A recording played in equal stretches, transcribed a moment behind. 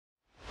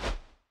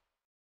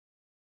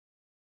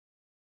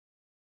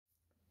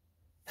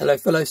Hello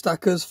fellow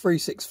stackers,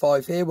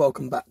 365 here,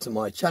 welcome back to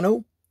my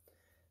channel.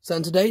 So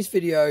in today's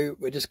video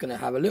we're just going to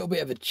have a little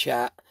bit of a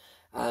chat,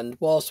 and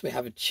whilst we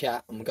have a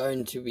chat I'm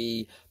going to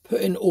be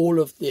putting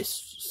all of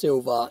this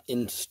silver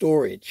into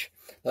storage.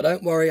 Now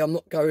don't worry, I'm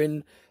not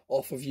going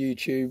off of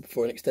YouTube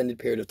for an extended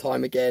period of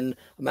time again.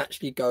 I'm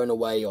actually going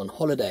away on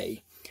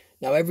holiday.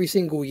 Now every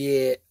single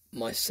year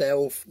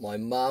myself, my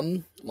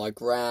mum, my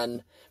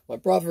gran, my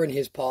brother and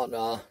his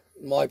partner,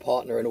 my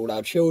partner and all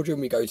our children,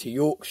 we go to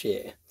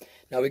Yorkshire.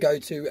 Now we go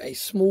to a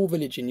small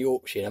village in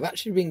Yorkshire, and I've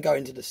actually been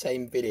going to the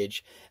same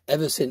village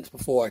ever since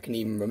before I can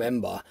even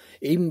remember.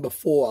 Even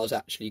before I was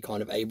actually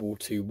kind of able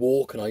to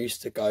walk, and I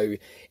used to go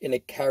in a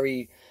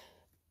carry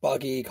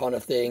buggy kind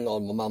of thing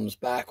on my mum's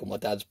back or my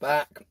dad's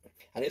back.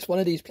 And it's one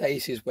of these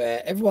places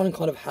where everyone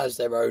kind of has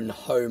their own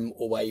home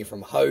away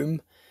from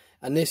home.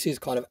 And this is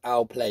kind of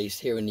our place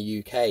here in the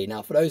UK.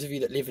 Now, for those of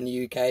you that live in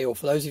the UK, or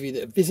for those of you that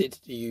have visited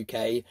the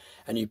UK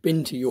and you've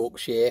been to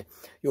Yorkshire,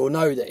 you'll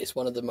know that it's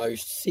one of the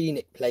most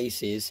scenic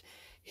places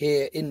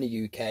here in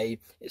the UK.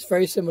 It's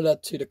very similar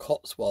to the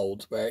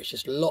Cotswolds, where it's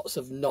just lots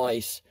of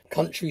nice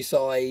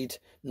countryside,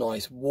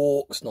 nice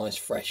walks, nice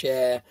fresh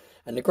air.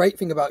 And the great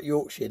thing about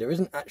Yorkshire, there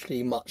isn't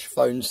actually much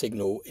phone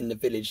signal in the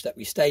village that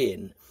we stay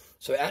in.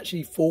 So it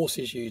actually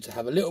forces you to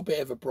have a little bit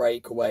of a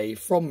break away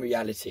from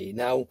reality.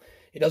 Now,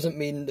 it doesn't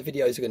mean the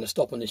videos are going to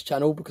stop on this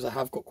channel, because I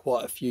have got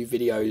quite a few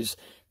videos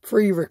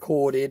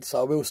pre-recorded,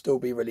 so I will still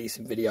be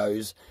releasing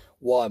videos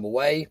while I'm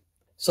away.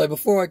 So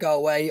before I go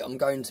away, I'm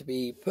going to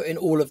be putting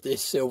all of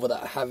this silver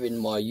that I have in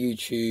my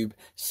YouTube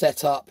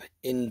setup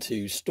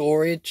into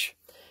storage.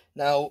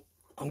 Now,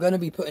 I'm going to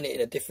be putting it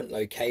in a different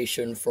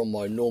location from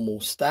my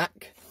normal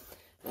stack,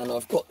 and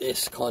I've got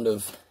this kind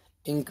of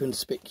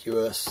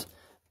inconspicuous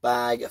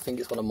bag. I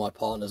think it's one of my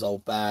partner's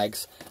old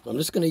bags. I'm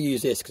just going to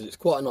use this because it's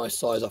quite a nice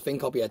size. I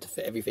think I'll be able to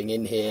fit everything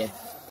in here.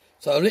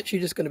 So I'm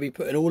literally just going to be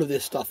putting all of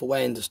this stuff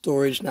away into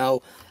storage. Now,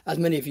 as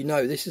many of you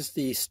know, this is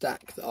the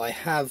stack that I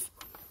have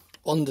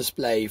on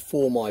display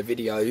for my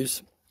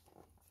videos.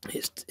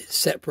 It's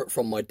separate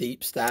from my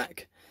deep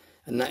stack,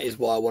 and that is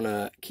why I want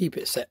to keep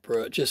it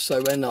separate, just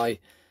so when I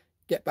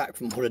get back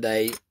from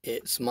holiday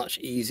it's much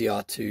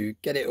easier to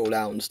get it all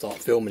out and start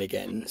filming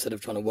again, instead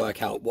of trying to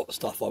work out what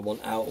stuff I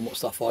want out and what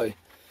stuff I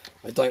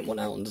don't want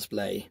out on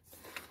display.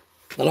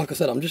 Now, like I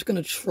said, I'm just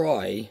going to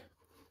try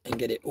and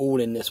get it all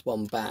in this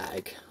one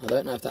bag. I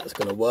don't know if that's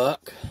going to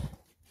work.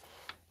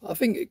 I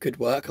think it could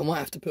work. I might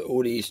have to put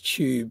all these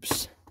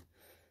tubes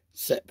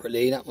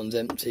separately. That one's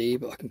empty,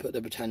 but I can put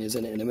the Britannias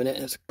in it in a minute.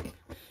 There's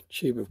a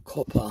tube of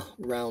copper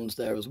rounds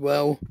there as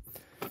well.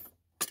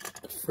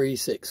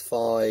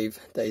 365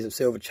 Days of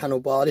Silver channel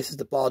bar. This is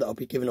the bar that I'll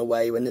be giving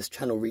away when this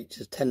channel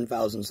reaches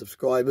 10,000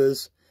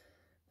 subscribers.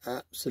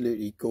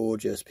 Absolutely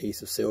gorgeous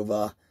piece of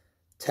silver.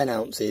 10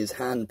 ounces,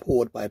 hand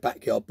poured by a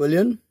backyard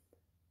bullion.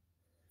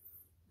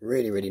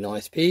 Really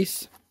nice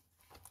piece.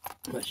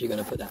 I'm actually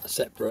going to put that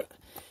separate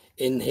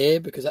in here,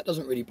 because that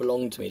doesn't really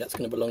belong to me. That's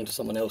going to belong to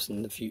someone else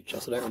in the future,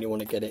 so I don't really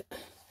want to get it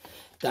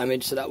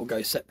damaged, so that will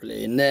go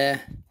separately in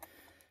there.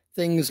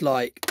 Things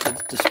like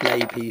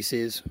display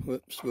pieces,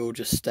 whoops, will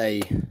just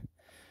stay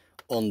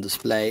on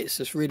display. It's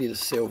just really the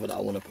silver that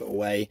I want to put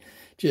away,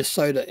 just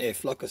so that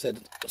if, like I said,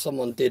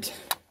 someone did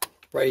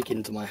break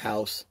into my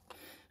house,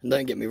 and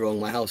don't get me wrong,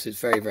 my house is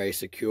very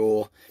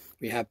secure.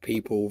 We have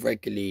people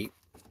regularly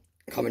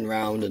coming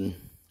round and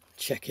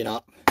checking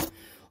up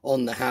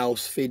on the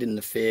house, feeding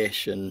the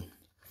fish, and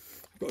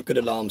I've got a good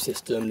alarm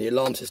system. The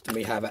alarm system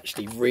we have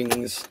actually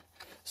rings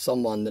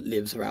someone that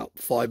lives about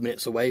 5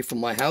 minutes away from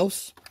my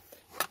house.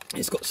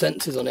 It's got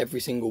sensors on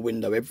every single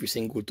window, every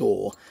single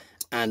door,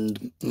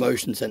 and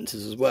motion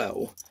sensors as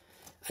well.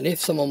 And if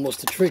someone was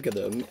to trigger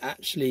them, it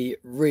actually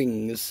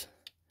rings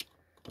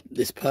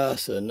this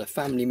person, a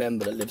family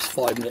member that lives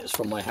 5 minutes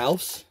from my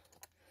house.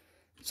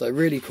 So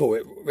really cool.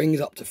 It rings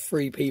up to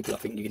 3 people, I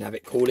think you can have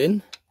it call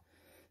in.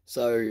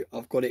 So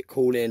I've got it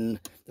call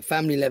in the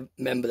family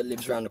member that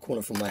lives around the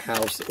corner from my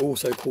house. It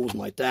also calls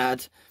my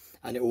dad,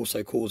 and it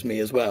also calls me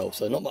as well.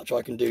 So not much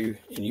I can do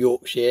in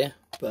Yorkshire,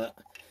 but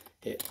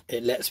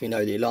it lets me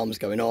know the alarm's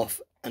going off.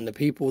 And the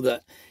people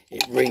that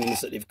it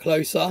rings that live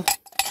closer,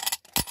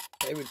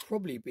 they would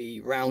probably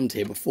be round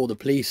here before the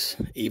police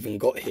even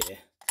got here.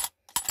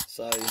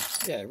 So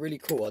yeah, really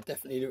cool. I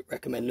definitely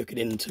recommend looking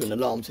into an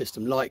alarm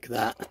system like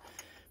that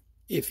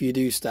if you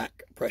do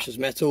stack precious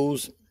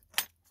metals.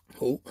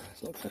 Oh,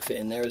 it's not going to fit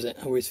in there, is it?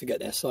 I always forget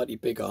they're slightly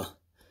bigger,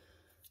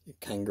 the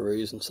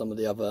kangaroos and some of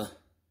the other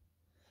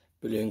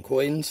bullion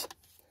coins.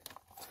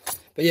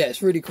 But yeah,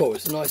 it's really cool.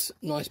 It's a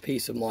nice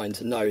peace of mind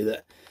to know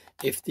that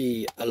if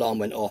the alarm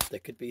went off, there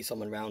could be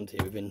someone around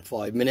here within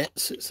 5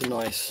 minutes. It's a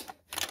nice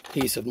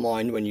peace of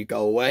mind when you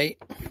go away.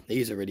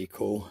 These are really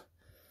cool.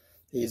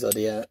 These are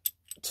the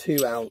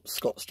 2 ounce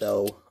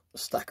Scottsdale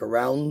stack of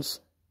rounds.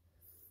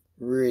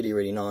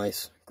 Really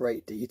nice.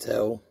 Great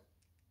detail.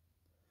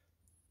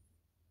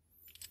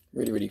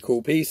 Really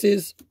cool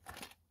pieces.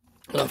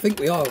 And I think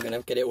we are going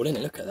to get it all in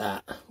it. Look at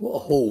that. What a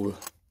haul.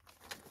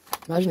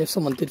 Imagine if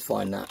someone did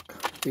find that.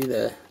 It'd be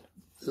their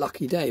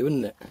lucky day,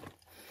 wouldn't it?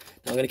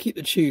 Now I'm going to keep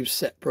the tubes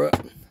separate.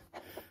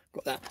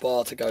 got that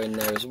bar to go in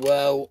there as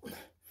well.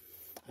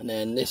 And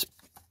then this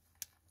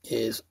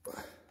is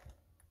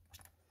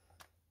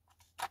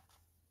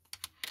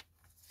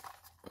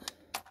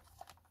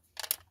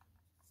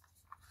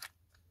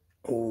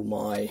all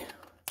my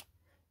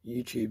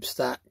YouTube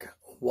stack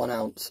 1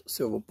 ounce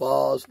silver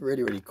bars.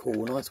 Really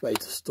cool, nice way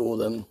to store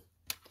them.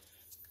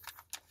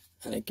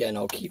 And again,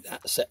 I'll keep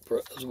that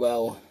separate as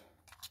well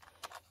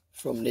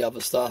from the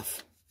other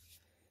stuff.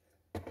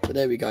 So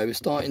there we go, we're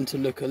starting to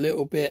look a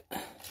little bit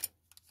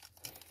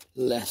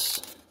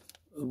less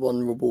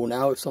vulnerable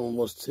now if someone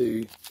was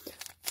to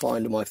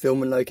find my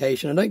filming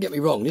location. And don't get me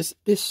wrong, this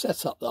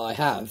setup that I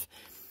have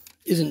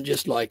isn't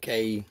just like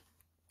a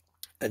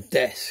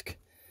desk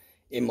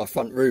in my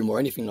front room or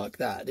anything like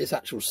that. This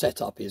actual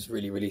setup is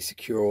really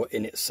secure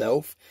in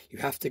itself. You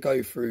have to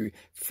go through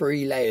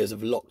 3 layers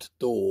of locked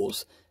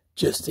doors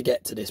just to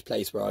get to this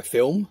place where I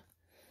film.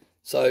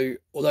 So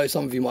although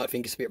some of you might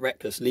think it's a bit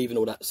reckless leaving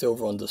all that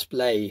silver on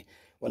display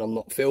when I'm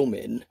not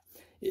filming,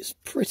 it's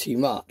pretty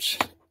much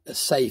as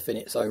safe in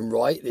its own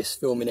right, this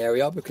filming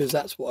area, because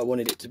that's what I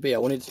wanted it to be. I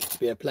wanted it to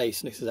be a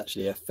place, and this is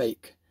actually a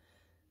fake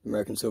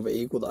American Silver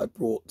Eagle that I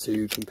brought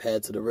to compare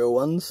to the real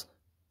ones.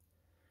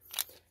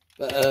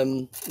 But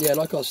yeah,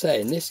 like I was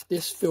saying,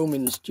 this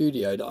filming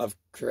studio that I've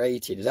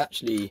created is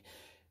actually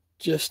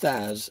just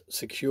as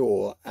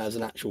secure as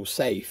an actual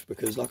safe,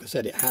 because like I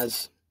said, it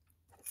has,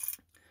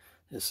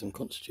 there's some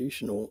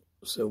constitutional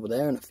silver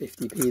there and a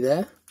 50p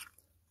there.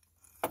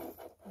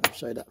 I'll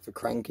show that for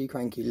Cranky.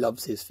 Cranky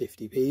loves his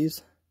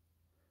 50p's.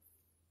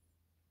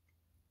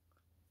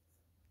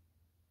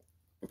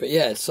 But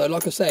yeah, so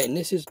like I was saying,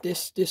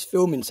 this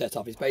filming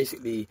setup is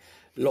basically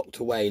locked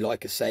away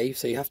like a safe.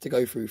 So you have to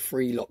go through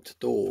 3 locked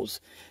doors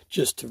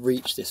just to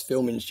reach this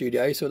filming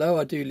studio. So although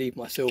I do leave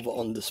my silver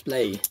on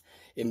display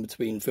in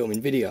between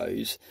filming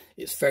videos,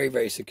 it's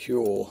very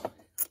secure.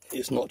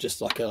 It's not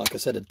just like I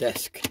said, a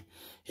desk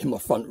in my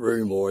front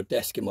room or a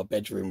desk in my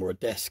bedroom or a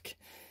desk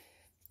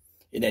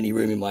in any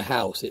room in my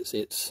house.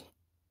 It's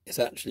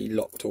actually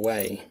locked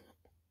away.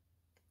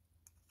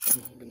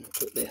 I'm going to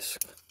put this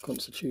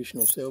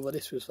constitutional silver.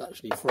 This was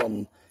actually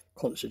from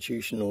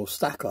Constitutional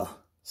Stacker,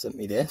 sent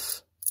me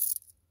this.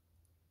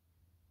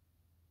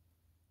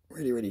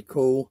 Really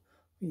cool.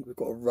 I think we've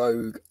got a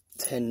Rogue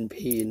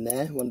 10p in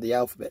there, one of the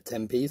alphabet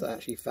 10p's I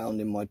actually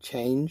found in my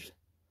change.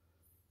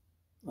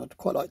 I'd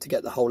quite like to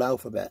get the whole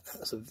alphabet.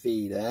 That's a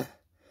V there.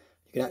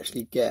 You can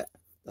actually get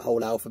the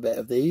whole alphabet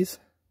of these.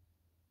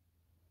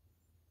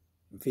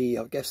 V,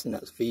 I'm guessing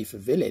that's V for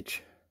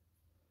village.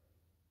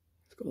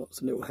 It's got lots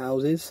of little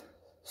houses,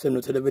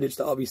 similar to the village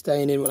that I'll be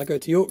staying in when I go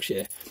to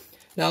Yorkshire.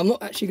 Now, I'm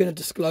not actually going to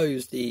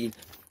disclose the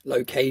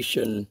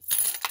location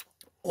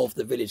of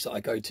the village that I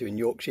go to in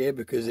Yorkshire,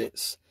 because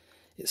it's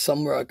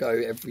somewhere I go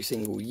every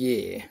single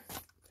year,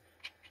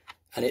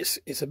 and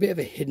it's a bit of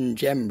a hidden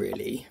gem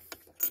really,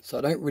 so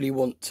I don't really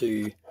want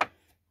to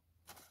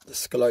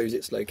disclose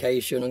its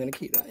location. I'm going to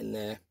keep that in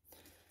there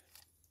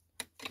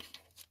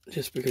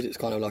just because it's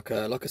kind of like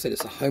I said,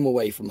 it's a home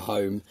away from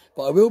home.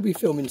 But I will be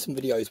filming some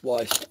videos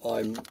whilst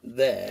I'm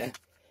there,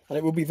 and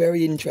it will be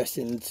very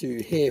interesting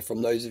to hear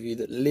from those of you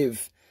that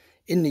live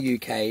in the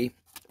UK,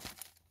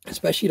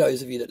 especially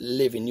those of you that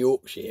live in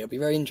Yorkshire. I'll be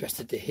very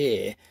interested to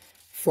hear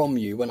from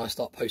you when I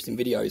start posting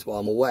videos while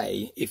I'm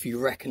away, if you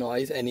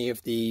recognise any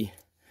of the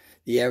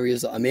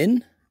areas that I'm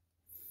in.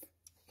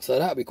 So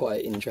that would be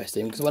quite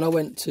interesting, because when I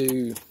went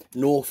to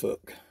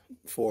Norfolk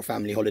for a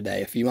family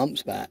holiday a few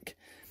months back,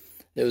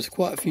 there was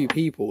quite a few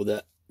people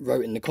that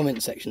wrote in the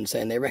comment section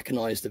saying they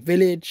recognised the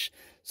village.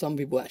 Some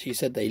people actually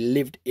said they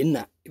lived in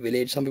that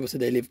village. Some people said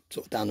they lived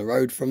sort of down the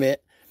road from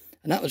it.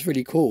 And that was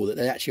really cool, that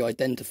they actually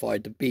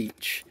identified the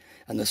beach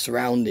and the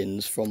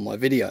surroundings from my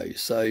videos.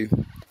 So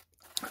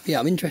yeah,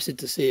 I'm interested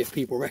to see if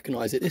people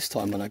recognise it this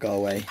time when I go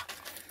away.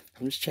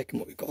 I'm just checking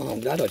what we've got on. I'm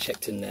glad I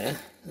checked in there.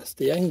 That's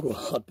the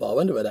Engelhard bar. I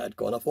wonder where that had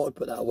gone. I thought I'd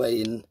put that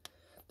away in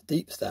the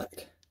deep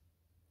stack.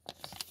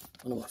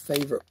 One of my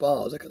favourite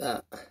bars. Look at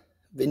that.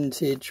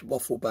 Vintage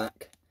waffle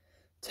back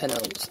 10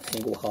 ounce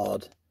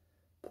Engelhard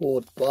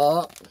poured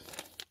bar.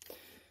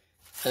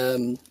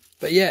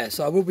 But yeah,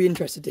 so I will be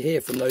interested to hear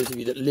from those of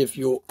you that live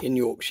in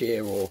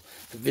Yorkshire or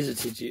have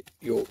visited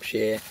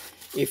Yorkshire,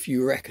 if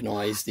you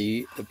recognise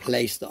the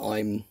place that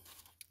I'm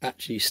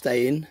actually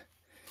staying.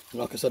 And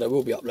like I said, I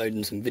will be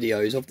uploading some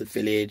videos of the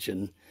village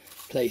and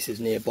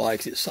places nearby,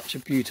 because it's such a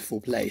beautiful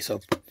place.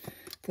 I've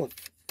got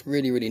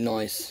really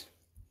nice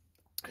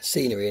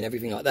scenery and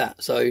everything like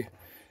that. So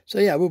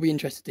yeah, I will be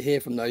interested to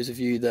hear from those of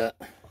you that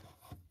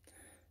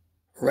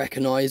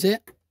recognise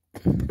it.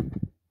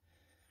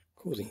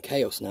 Causing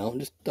chaos now. I'm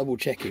just double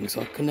checking,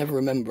 so I can never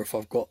remember if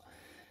I've got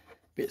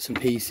bits and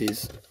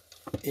pieces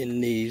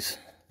in these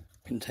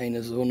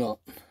containers or not.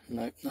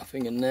 Nope,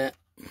 nothing in there.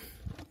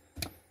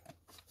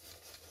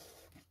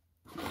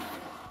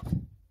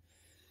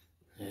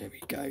 There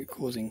we go,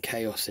 causing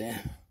chaos here.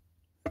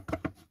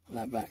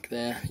 That back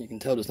there, you can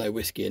tell there's no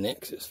whiskey in it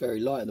because it's very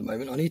light at the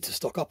moment. I need to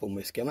stock up on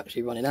whiskey. I'm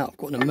actually running out. I've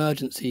got an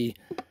emergency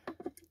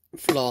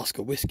flask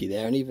of whiskey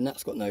there, and even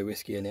that's got no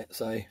whiskey in it.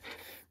 So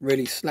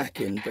really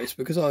slacking, but it's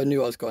because I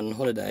knew I was going on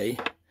holiday.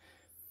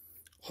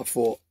 I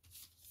thought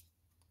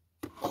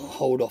I'll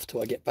hold off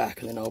till I get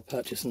back and then I'll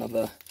purchase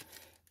another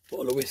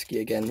bottle of whiskey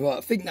again. Right,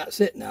 I think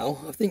that's it now.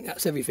 I think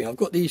that's everything. I've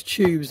got these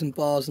tubes and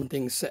bars and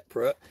things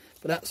separate,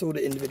 but that's all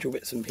the individual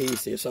bits and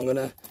pieces. So I'm going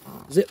to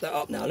zip that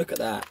up now. Look at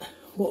that.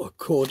 What a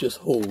gorgeous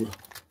haul.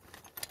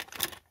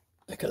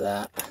 Look at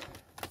that.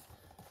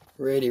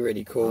 Really,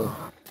 really cool.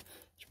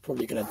 She's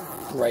probably going to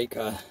break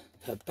her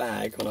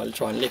bag when I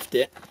try and lift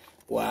it.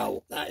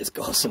 Wow, that has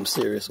got some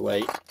serious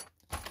weight.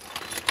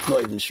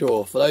 Not even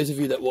sure. For those of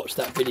you that watched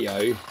that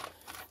video,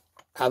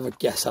 have a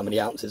guess how many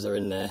ounces are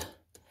in there.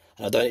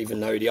 And I don't even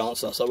know the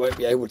answer, so I won't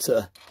be able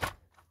to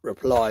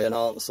reply an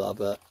answer,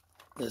 but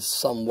there's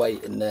some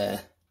weight in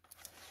there.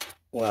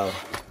 Wow,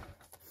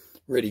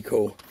 really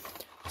cool.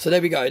 So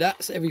there we go,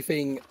 that's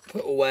everything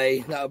put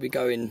away. That'll be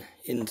going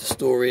into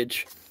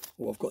storage.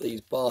 I've got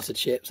these barter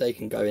chips, they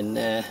can go in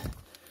there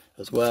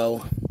as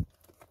well.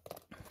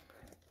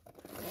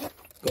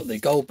 Got the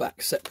gold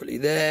back separately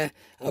there.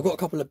 And I've got a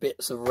couple of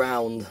bits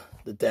around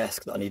the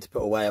desk that I need to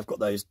put away. I've got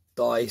those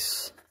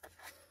dice,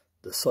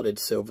 the solid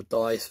silver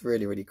dice,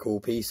 really, really cool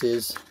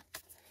pieces.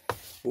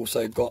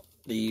 Also got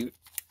the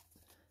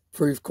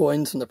proof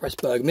coins from the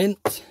Pressburg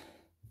Mint.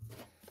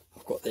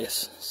 I've got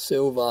this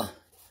silver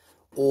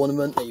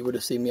ornament that you would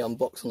have seen me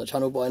unbox on the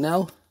channel by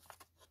now.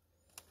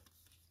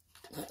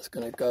 That's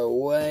going to go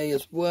away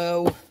as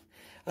well.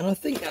 And I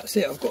think that's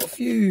it. I've got a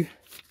few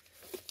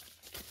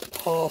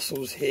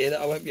parcels here that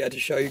I won't be able to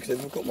show you because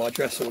they've got my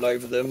address all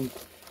over them.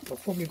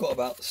 I've probably got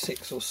about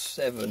 6 or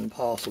 7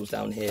 parcels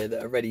down here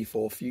that are ready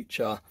for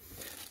future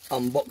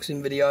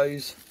unboxing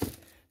videos.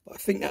 But I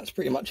think that's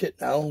pretty much it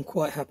now. I'm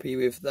quite happy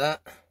with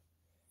that.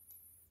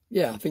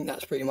 Yeah, I think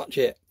that's pretty much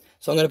it.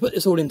 So I'm going to put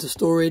this all into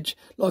storage.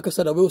 Like I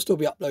said, I will still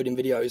be uploading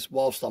videos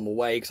whilst I'm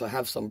away because I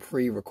have some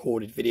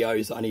pre-recorded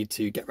videos that I need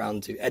to get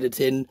around to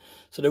editing.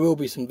 So there will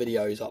be some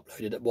videos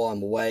uploaded while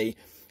I'm away.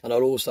 And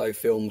I'll also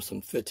film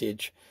some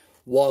footage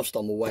whilst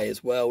I'm away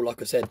as well.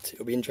 Like I said,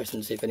 it'll be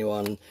interesting to see if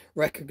anyone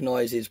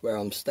recognises where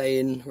I'm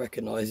staying,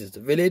 recognises the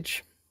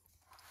village.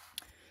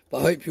 But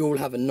I hope you all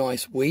have a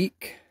nice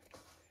week,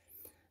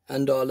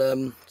 and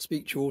I'll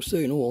speak to you all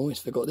soon. Oh, I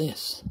almost forgot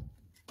this.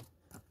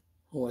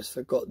 Almost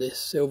forgot this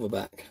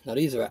silverback. Now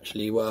these are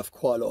actually worth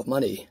quite a lot of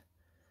money.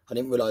 I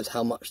didn't realise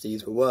how much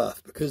these were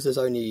worth because there's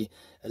only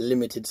a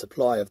limited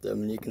supply of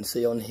them, and you can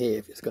see on here,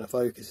 if it's going to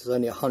focus, there's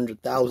only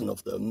 100,000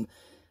 of them,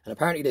 and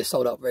apparently they're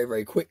sold out very,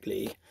 very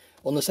quickly.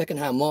 On the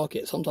second-hand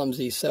market, sometimes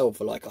these sell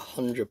for like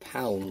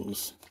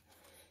 £100.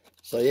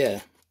 So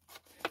yeah,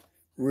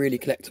 really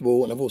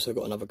collectible. And I've also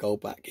got another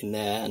gold back in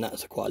there, and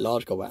that's quite a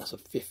large gold back. That's a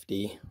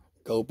 50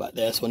 gold back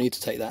there, so I need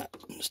to take that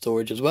in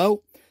storage as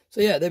well.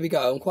 So yeah, there we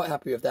go. I'm quite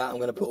happy with that. I'm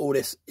going to put all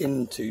this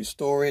into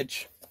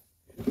storage.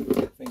 I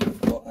think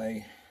I've got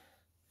a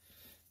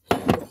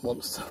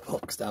monster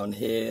box down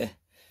here.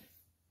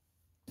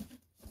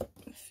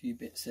 A few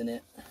bits in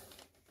it.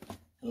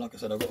 And like I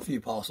said, I've got a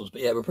few parcels, but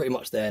yeah, we're pretty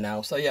much there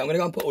now. So yeah, I'm going to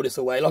go and put all this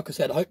away. Like I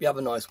said, I hope you have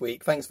a nice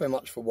week. Thanks very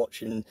much for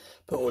watching.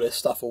 Put all this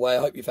stuff away. I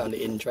hope you found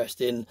it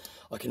interesting.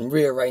 I can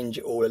rearrange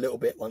it all a little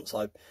bit once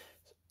I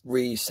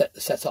reset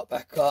the setup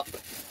back up.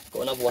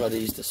 Got another one of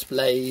these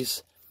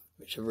displays,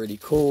 which are really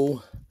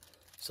cool.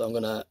 So I'm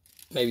going to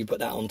maybe put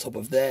that on top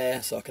of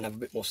there so I can have a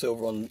bit more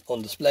silver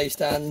on display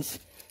stands.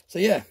 So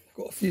yeah,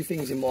 got a few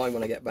things in mind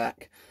when I get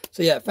back.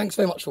 So yeah, thanks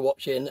very much for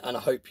watching, and I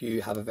hope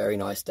you have a very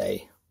nice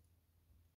day.